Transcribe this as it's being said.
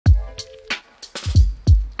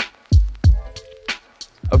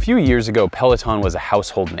few years ago, Peloton was a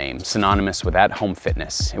household name, synonymous with at-home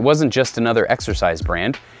fitness. It wasn't just another exercise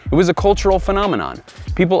brand, it was a cultural phenomenon.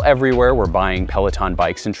 People everywhere were buying Peloton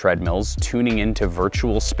bikes and treadmills, tuning into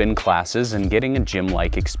virtual spin classes, and getting a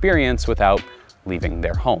gym-like experience without leaving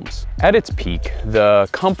their homes. At its peak, the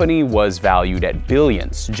company was valued at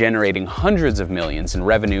billions, generating hundreds of millions in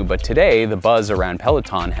revenue, but today the buzz around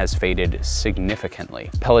Peloton has faded significantly.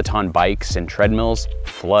 Peloton bikes and treadmills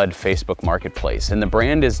flood Facebook Marketplace, and the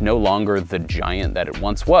brand is no longer the giant that it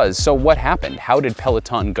once was. So what happened? How did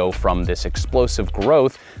Peloton go from this explosive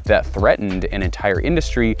growth that threatened an entire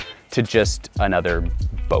industry to just another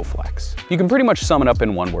Bowflex? You can pretty much sum it up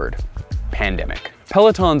in one word: pandemic.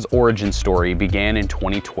 Peloton's origin story began in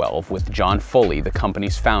 2012 with John Foley, the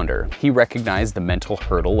company's founder. He recognized the mental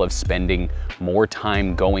hurdle of spending more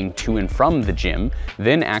time going to and from the gym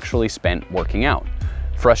than actually spent working out.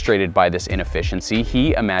 Frustrated by this inefficiency,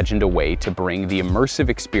 he imagined a way to bring the immersive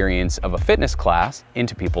experience of a fitness class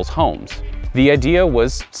into people's homes. The idea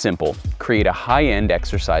was simple: create a high-end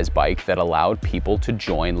exercise bike that allowed people to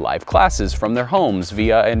join live classes from their homes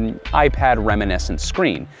via an iPad reminiscent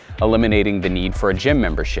screen, eliminating the need for a gym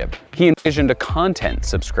membership. He envisioned a content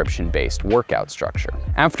subscription-based workout structure.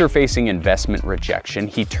 After facing investment rejection,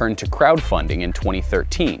 he turned to crowdfunding in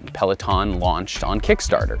 2013. Peloton launched on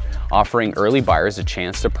Kickstarter, offering early buyers a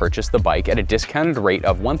chance to purchase the bike at a discounted rate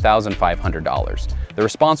of $1,500. The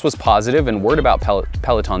response was positive and word about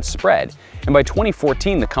Peloton spread. And by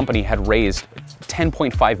 2014, the company had raised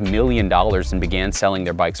 $10.5 million and began selling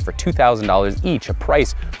their bikes for $2,000 each, a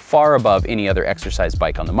price far above any other exercise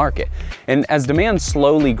bike on the market. And as demand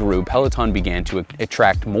slowly grew, Peloton began to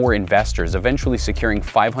attract more investors, eventually securing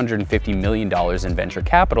 $550 million in venture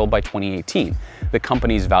capital by 2018. The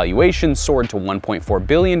company's valuation soared to $1.4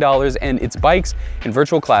 billion, and its bikes and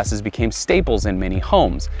virtual classes became staples in many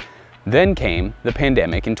homes. Then came the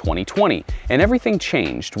pandemic in 2020, and everything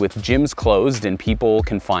changed. With gyms closed and people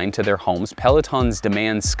confined to their homes, Peloton's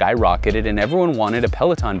demand skyrocketed and everyone wanted a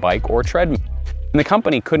Peloton bike or treadmill. And the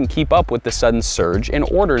company couldn't keep up with the sudden surge in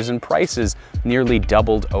orders, and prices nearly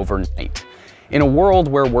doubled overnight. In a world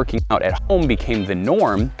where working out at home became the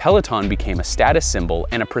norm, Peloton became a status symbol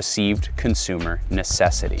and a perceived consumer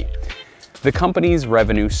necessity. The company's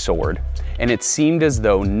revenue soared, and it seemed as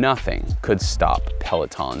though nothing could stop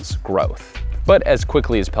Peloton's growth. But as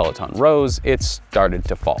quickly as Peloton rose, it started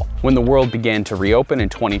to fall. When the world began to reopen in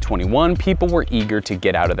 2021, people were eager to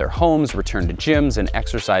get out of their homes, return to gyms, and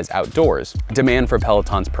exercise outdoors. Demand for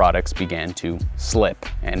Peloton's products began to slip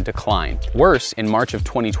and decline. Worse, in March of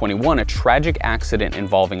 2021, a tragic accident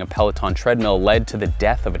involving a Peloton treadmill led to the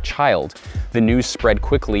death of a child. The news spread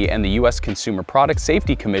quickly, and the U.S. Consumer Product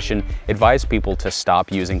Safety Commission advised people to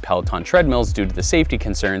stop using Peloton treadmills due to the safety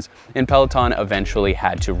concerns, and Peloton eventually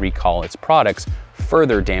had to recall its products,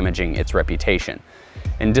 further damaging its reputation.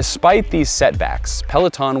 And despite these setbacks,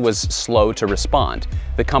 Peloton was slow to respond.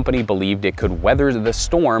 The company believed it could weather the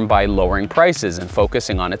storm by lowering prices and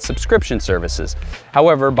focusing on its subscription services.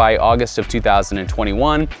 However, by August of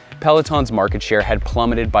 2021, Peloton's market share had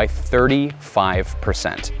plummeted by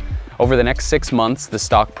 35%. Over the next 6 months, the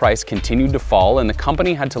stock price continued to fall, and the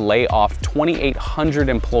company had to lay off 2,800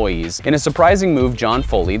 employees. In a surprising move, John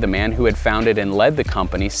Foley, the man who had founded and led the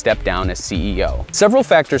company, stepped down as CEO. Several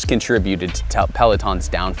factors contributed to Peloton's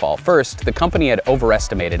downfall. First, the company had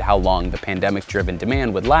overestimated how long the pandemic-driven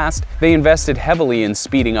demand would last. They invested heavily in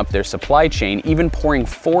speeding up their supply chain, even pouring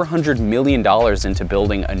 $400 million into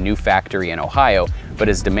building a new factory in Ohio. But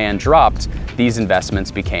as demand dropped, these investments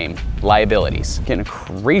became liabilities. Getting a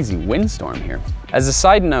crazy windstorm here. As a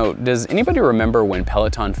side note, does anybody remember when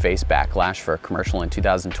Peloton faced backlash for a commercial in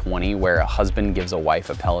 2020 where a husband gives a wife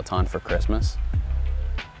a Peloton for Christmas?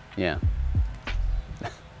 Yeah,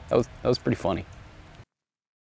 that was pretty funny.